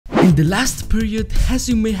In the last period, as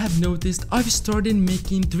you may have noticed, I've started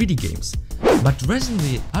making 3D games. But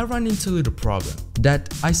recently, I ran into a little problem,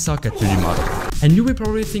 that I suck at 3D modeling. And you will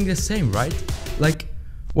probably think the same, right? Like,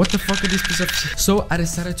 what the fuck is this piece of shit? So I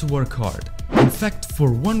decided to work hard. In fact,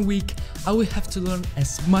 for 1 week, I will have to learn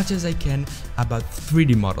as much as I can about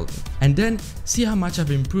 3D modeling. And then see how much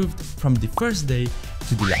I've improved from the first day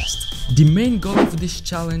to the last. The main goal of this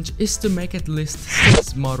challenge is to make at least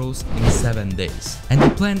 6 models in 7 days. And the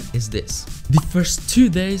plan is this. The first 2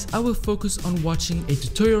 days I will focus on watching a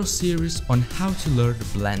tutorial series on how to learn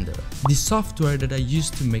Blender, the software that I use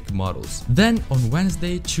to make models. Then on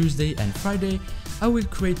Wednesday, Tuesday and Friday, I will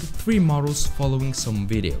create 3 models following some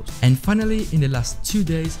videos. And finally, in the last 2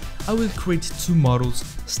 days, I will create 2 models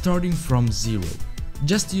starting from 0,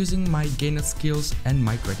 just using my gained skills and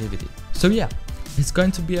my creativity. So yeah, it's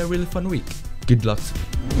going to be a really fun week. Good luck to me.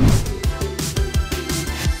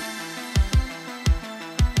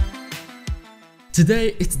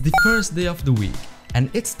 Today it's the first day of the week and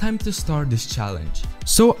it's time to start this challenge.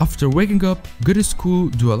 So after waking up, go to school,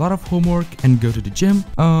 do a lot of homework and go to the gym,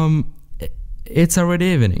 it's already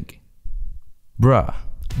evening. Bruh.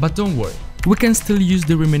 But don't worry, we can still use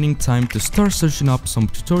the remaining time to start searching up some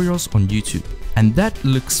tutorials on YouTube. And that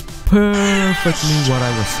looks perfectly what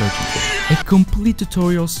I was searching for. A complete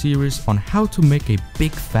tutorial series on how to make a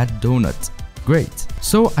big fat donut. Great.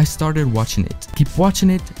 So I started watching it. Keep watching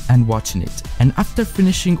it and watching it. And after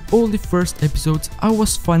finishing all the first episodes, I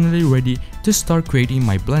was finally ready to start creating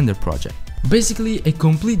my Blender project. Basically, a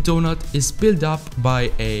complete donut is built up by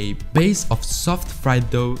a base of soft fried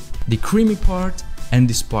dough, the creamy part, and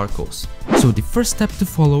the sparkles. So the first step to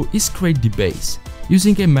follow is create the base,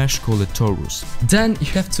 using a mesh called a torus. Then you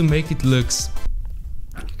have to make it look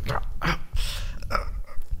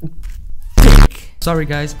thick. Sorry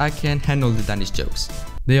guys, I can't handle the Danish jokes.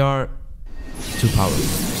 They are too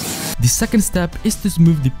powerful. The second step is to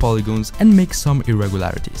smooth the polygons and make some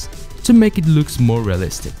irregularities, to make it look more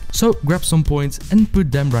realistic. So grab some points and put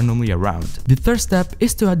them randomly around. The third step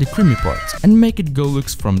is to add the creamy part and make it go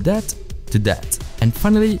looks from that to that. And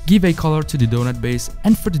finally, give a color to the donut base,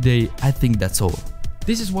 and for today, I think that's all.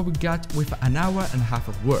 This is what we got with an hour and a half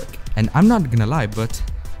of work. And I'm not gonna lie, but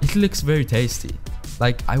it looks very tasty.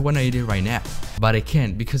 Like, I wanna eat it right now. But I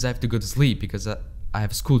can't because I have to go to sleep because I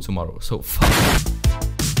have school tomorrow, so fuck.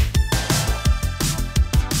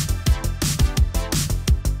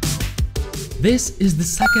 This is the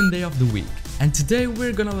second day of the week. And today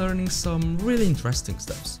we're gonna learning some really interesting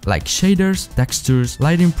stuff like shaders, textures,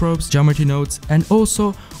 lighting props, geometry nodes, and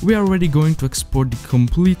also we are already going to export the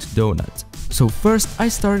complete donut. So first I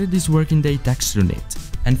started this working day texturing it.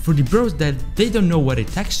 And for the bros that they don't know what a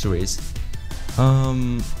texture is,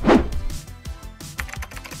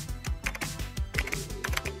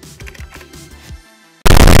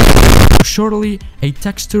 shortly, a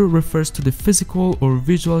texture refers to the physical or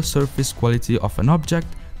visual surface quality of an object,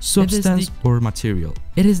 substance or material.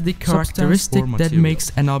 It is the characteristic that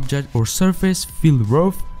makes an object or surface feel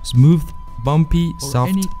rough, smooth, bumpy,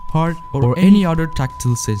 soft, hard, or any other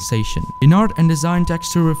tactile sensation. In art and design,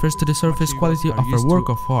 texture refers to the surface quality of a work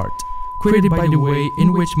of art, created by the way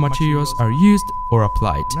in which materials are used or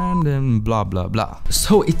applied, and then blah blah blah.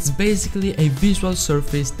 So it's basically a visual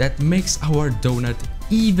surface that makes our donut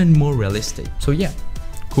even more realistic. So yeah,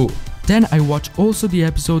 cool. Then I watched also the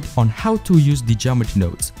episode on how to use the geometry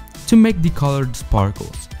nodes to make the colored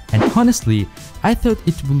sparkles. And honestly, I thought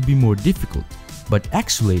it will be more difficult, but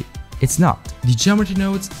actually it's not. The geometry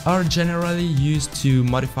nodes are generally used to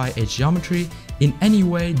modify a geometry in any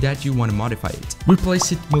way that you want to modify it.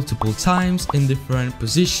 Replace it multiple times in different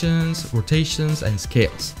positions, rotations and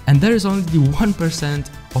scales. And there is only the 1%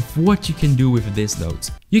 of what you can do with these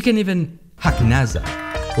nodes. You can even hack NASA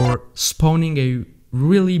or spawning a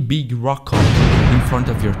really big rock column in front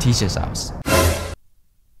of your teacher's house.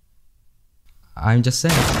 I'm just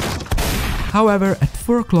saying. However, at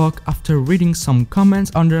 4 o'clock, after reading some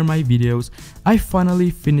comments under my videos, I finally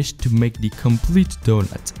finished to make the complete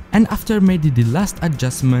donut. And after made the last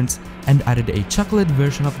adjustments and added a chocolate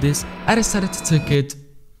version of this, I decided to take it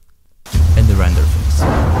in the render phase.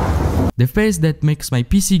 The phase that makes my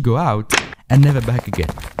PC go out and never back again.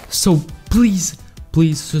 So please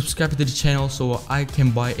subscribe to the channel so I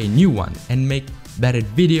can buy a new one and make better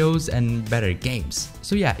videos and better games.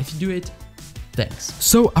 So yeah, if you do it, thanks.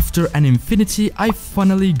 So after an infinity, I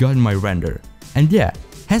finally got my render. And yeah,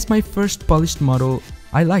 as my first polished model,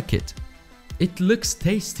 I like it. It looks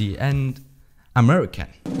tasty and American.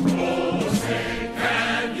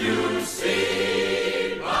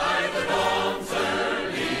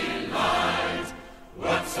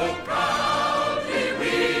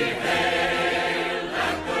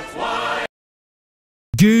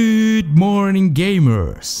 Good morning,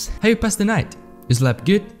 gamers! How you passed the night? You slept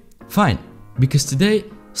good? Fine, because today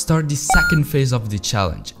start the second phase of the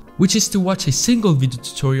challenge, which is to watch a single video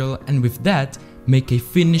tutorial and with that make a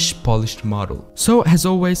finished polished model. So as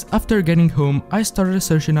always, after getting home, I started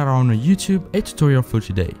searching around on YouTube a tutorial for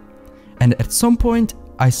today. And at some point,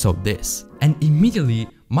 I saw this. And immediately,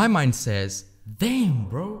 my mind says, damn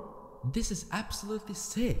bro, this is absolutely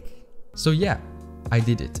sick. So yeah, I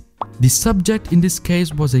did it. The subject in this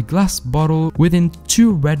case was a glass bottle within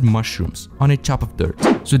 2 red mushrooms on a chop of dirt.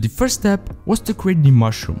 So the first step was to create the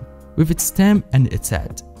mushroom with its stem and its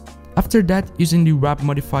head. After that, using the wrap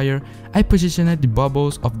modifier, I positioned the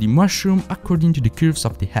bubbles of the mushroom according to the curves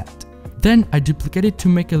of the head. Then I duplicated to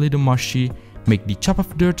make a little mushy, make the chop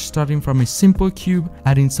of dirt starting from a simple cube,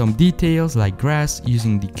 adding some details like grass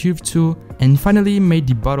using the curve tool, and finally made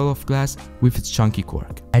the bottle of glass with its chunky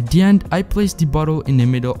cork. At the end, I placed the bottle in the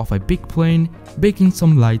middle of a big plane, baking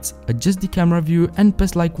some lights, adjust the camera view, and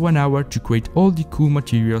passed like 1 hour to create all the cool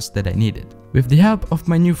materials that I needed. With the help of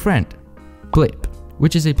my new friend, Clip,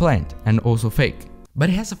 which is a plant and also fake. But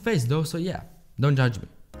it has a face though, so yeah, don't judge me.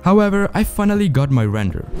 However, I finally got my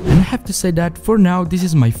render, and I have to say that for now this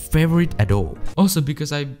is my favorite at all. Also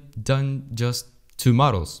because I've done just 2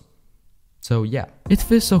 models. So yeah, it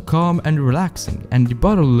feels so calm and relaxing, and the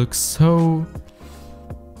bottle looks so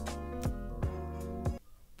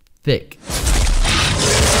thick.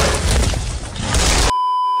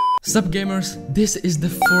 Sup gamers, this is the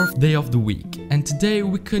 4th day of the week, and today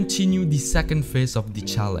we continue the second phase of the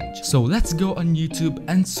challenge. So let's go on YouTube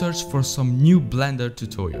and search for some new Blender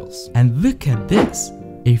tutorials. And look at this,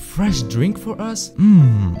 a fresh drink for us?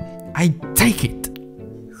 I take it.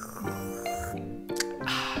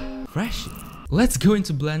 Fresh. Let's go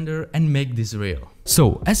into Blender and make this real.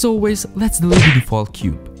 So as always, let's delete the default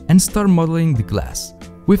cube and start modeling the glass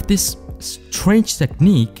with this strange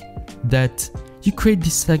technique that you create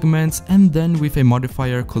these segments and then with a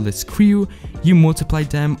modifier called a screw, you multiply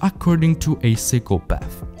them according to a circle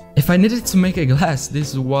path. If I needed to make a glass,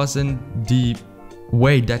 this wasn't the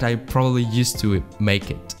way that I probably used to make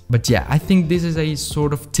it. But yeah, I think this is a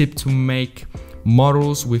sort of tip to make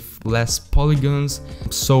models with less polygons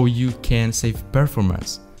so you can save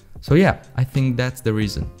performance. So yeah, I think that's the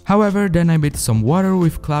reason. However, then I made some water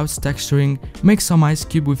with clouds texturing, make some ice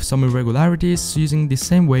cube with some irregularities using the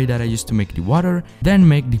same way that I used to make the water, then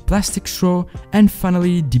make the plastic straw, and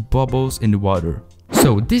finally the bubbles in the water.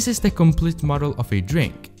 So this is the complete model of a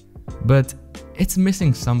drink, but it's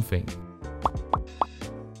missing something.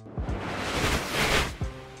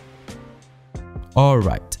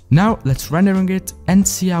 Alright, now let's rendering it and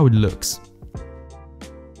see how it looks.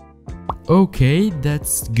 Okay,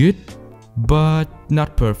 that's good, but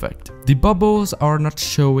not perfect. The bubbles are not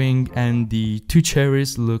showing and the 2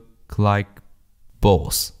 cherries look like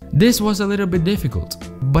balls. This was a little bit difficult,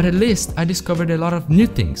 but at least I discovered a lot of new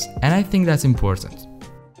things, and I think that's important.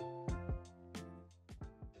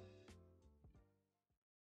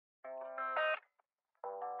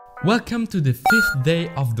 Welcome to the 5th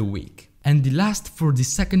day of the week, and the last for the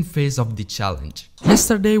second phase of the challenge.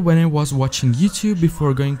 Yesterday when I was watching YouTube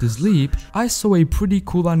before going to sleep, I saw a pretty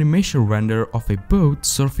cool animation render of a boat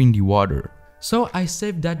surfing the water. So I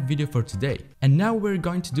saved that video for today, and now we're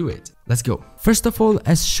going to do it. Let's go. First of all,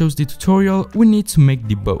 as shows the tutorial, we need to make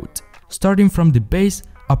the boat, starting from the base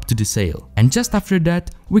up to the sail. And just after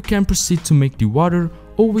that, we can proceed to make the water,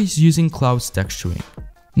 always using clouds texturing.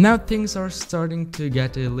 Now things are starting to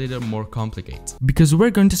get a little more complicated, because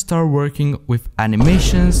we're going to start working with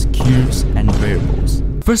animations, curves, and variables.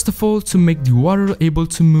 First of all, to make the water able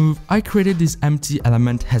to move, I created this empty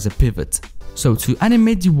element as a pivot. So to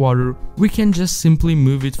animate the water, we can just simply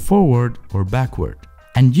move it forward or backward.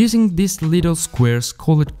 And using these little squares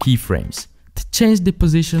called keyframes to change the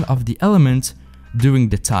position of the element during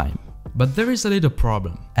the time. But there is a little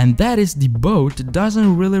problem, and that is the boat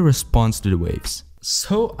doesn't really respond to the waves.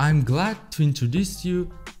 So I'm glad to introduce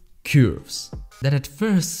you curves, that at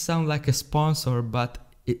first sound like a sponsor, but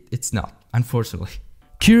it's not, unfortunately.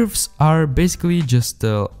 Curves are basically just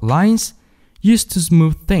lines used to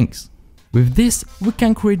smooth things. With this, we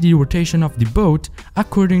can create the rotation of the boat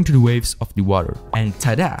according to the waves of the water. And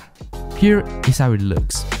tada! Here is how it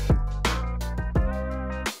looks.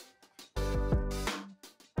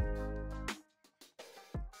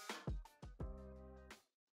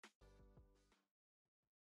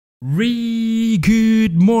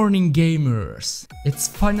 Good morning gamers! It's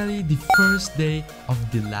finally the first day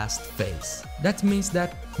of the last phase. That means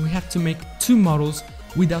that we have to make 2 models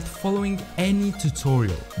without following any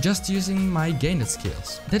tutorial, just using my gamedev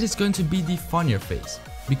skills. That is going to be the funnier phase,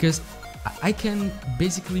 because I can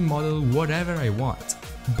basically model whatever I want.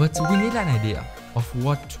 but we need an idea of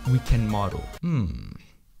what we can model.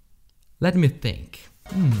 Let me think.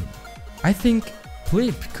 I think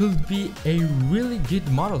Plip could be a really good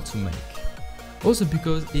model to make. Also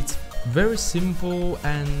because it's very simple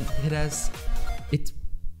and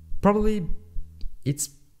it's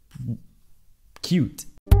cute.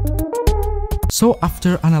 So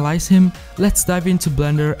after analyze him, let's dive into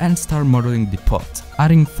Blender and start modeling the pot,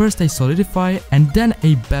 adding first a solidify and then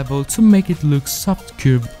a bevel to make it look soft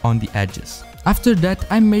curved on the edges. After that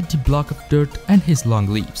I made the block of dirt and his long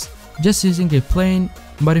leaves, just using a plane,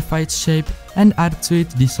 modify its shape and add to it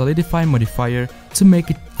the solidify modifier to make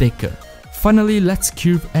it thicker. Finally, let's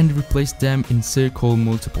curve and replace them in circle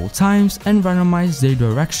multiple times and randomize their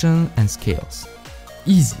direction and scales.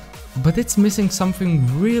 Easy, but it's missing something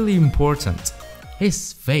really important.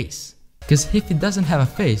 His face. Cause if he doesn't have a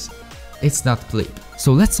face, it's not Plip.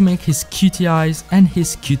 So let's make his cutie eyes and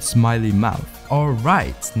his cute smiley mouth.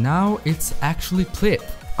 Alright, now it's actually Plip.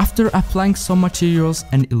 After applying some materials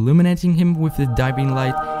and illuminating him with the diving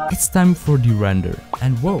light, it's time for the render.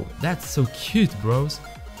 And whoa, that's so cute, bros.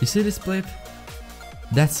 You see this, Plip?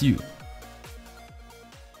 That's you.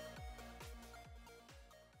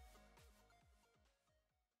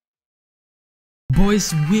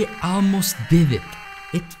 Boys, we almost did it.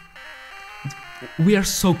 We are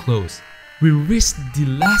so close. We reached the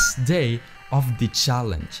last day of the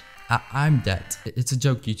challenge. I'm dead. It's a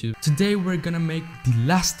joke, YouTube. Today we're gonna make the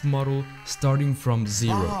last model starting from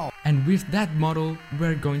 0. Wow. And with that model,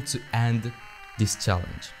 we're going to end this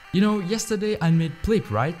challenge. You know, yesterday I made Plip,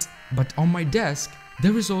 right? But on my desk,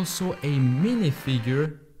 there is also a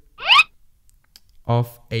minifigure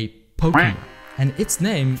of a Pokemon. And its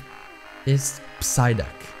name is Psyduck.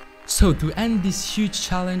 So to end this huge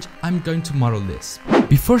challenge, I'm going to model this.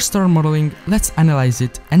 Before start modeling, let's analyze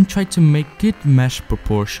it and try to make good mesh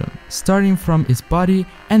proportion, starting from his body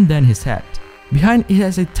and then his head. Behind it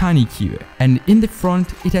has a tiny queue, and in the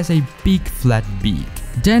front it has a big flat beak.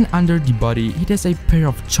 Then under the body it has a pair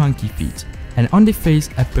of chunky feet, and on the face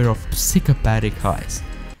a pair of psychopathic eyes.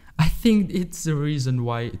 I think it's the reason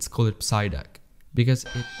why it's called Psyduck, because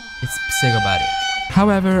it's psychopathic.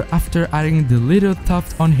 However, after adding the little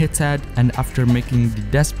tuft on his head and after making the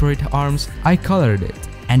desperate arms, I colored it.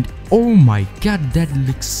 And oh my god, that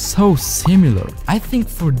looks so similar. I think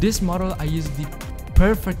for this model I used the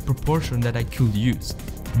perfect proportion that I could use.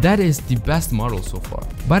 That is the best model so far.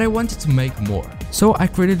 But I wanted to make more. So I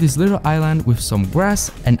created this little island with some grass,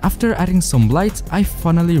 and after adding some lights, I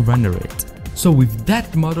finally rendered it. So with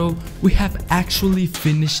that model, we have actually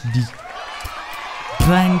finished the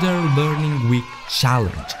Blender Learning Week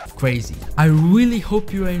challenge. Crazy. I really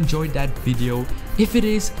hope you enjoyed that video. If it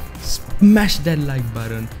is, smash that like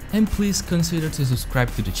button and please consider to subscribe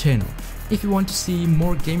to the channel if you want to see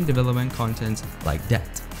more game development content like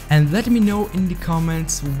that. And let me know in the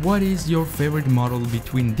comments what is your favorite model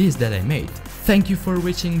between these that I made. Thank you for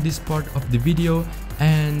reaching this part of the video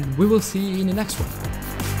and we will see you in the next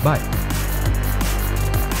one. Bye.